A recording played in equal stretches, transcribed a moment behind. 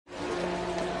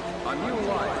A new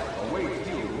life awaits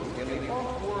you in the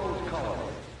off-world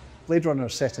colony. Blade Runner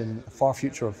is set in the far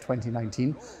future of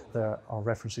 2019. There are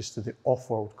references to the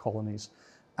off-world colonies.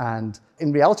 And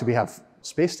in reality, we have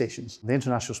space stations. The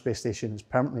International Space Station is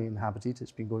permanently inhabited.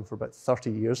 It's been going for about 30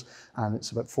 years, and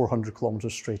it's about 400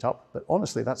 kilometers straight up. But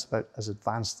honestly, that's about as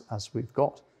advanced as we've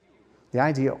got. The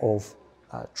idea of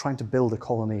trying to build a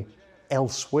colony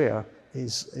elsewhere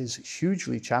is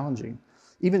hugely challenging.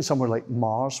 Even somewhere like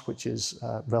Mars, which is,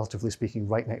 relatively speaking,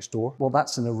 right next door, well,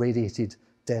 that's an irradiated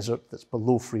desert that's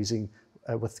below freezing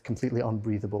with completely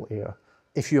unbreathable air.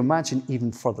 If you imagine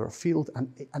even further afield,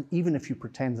 and even if you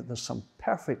pretend that there's some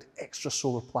perfect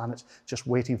extrasolar planet just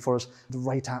waiting for us, the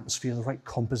right atmosphere, the right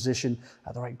composition,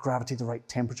 the right gravity, the right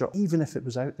temperature, even if it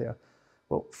was out there,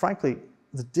 well, frankly,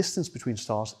 the distance between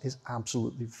stars is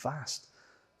absolutely vast.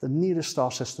 The nearest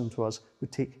star system to us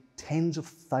would take tens of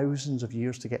thousands of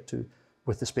years to get to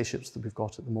with the spaceships that we've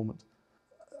got at the moment.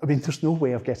 I mean, there's no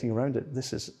way of getting around it.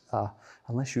 This is,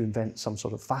 unless you invent some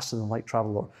sort of faster than light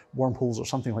travel or wormholes or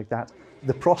something like that,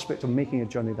 the prospect of making a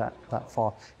journey that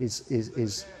far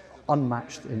is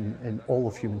unmatched in all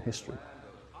of human history.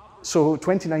 So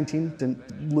 2019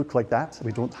 didn't look like that.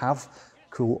 We don't have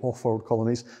cool off-world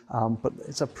colonies, but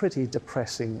it's a pretty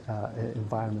depressing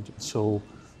environment. So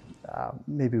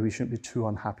maybe we shouldn't be too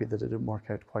unhappy that it didn't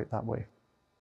work out quite that way.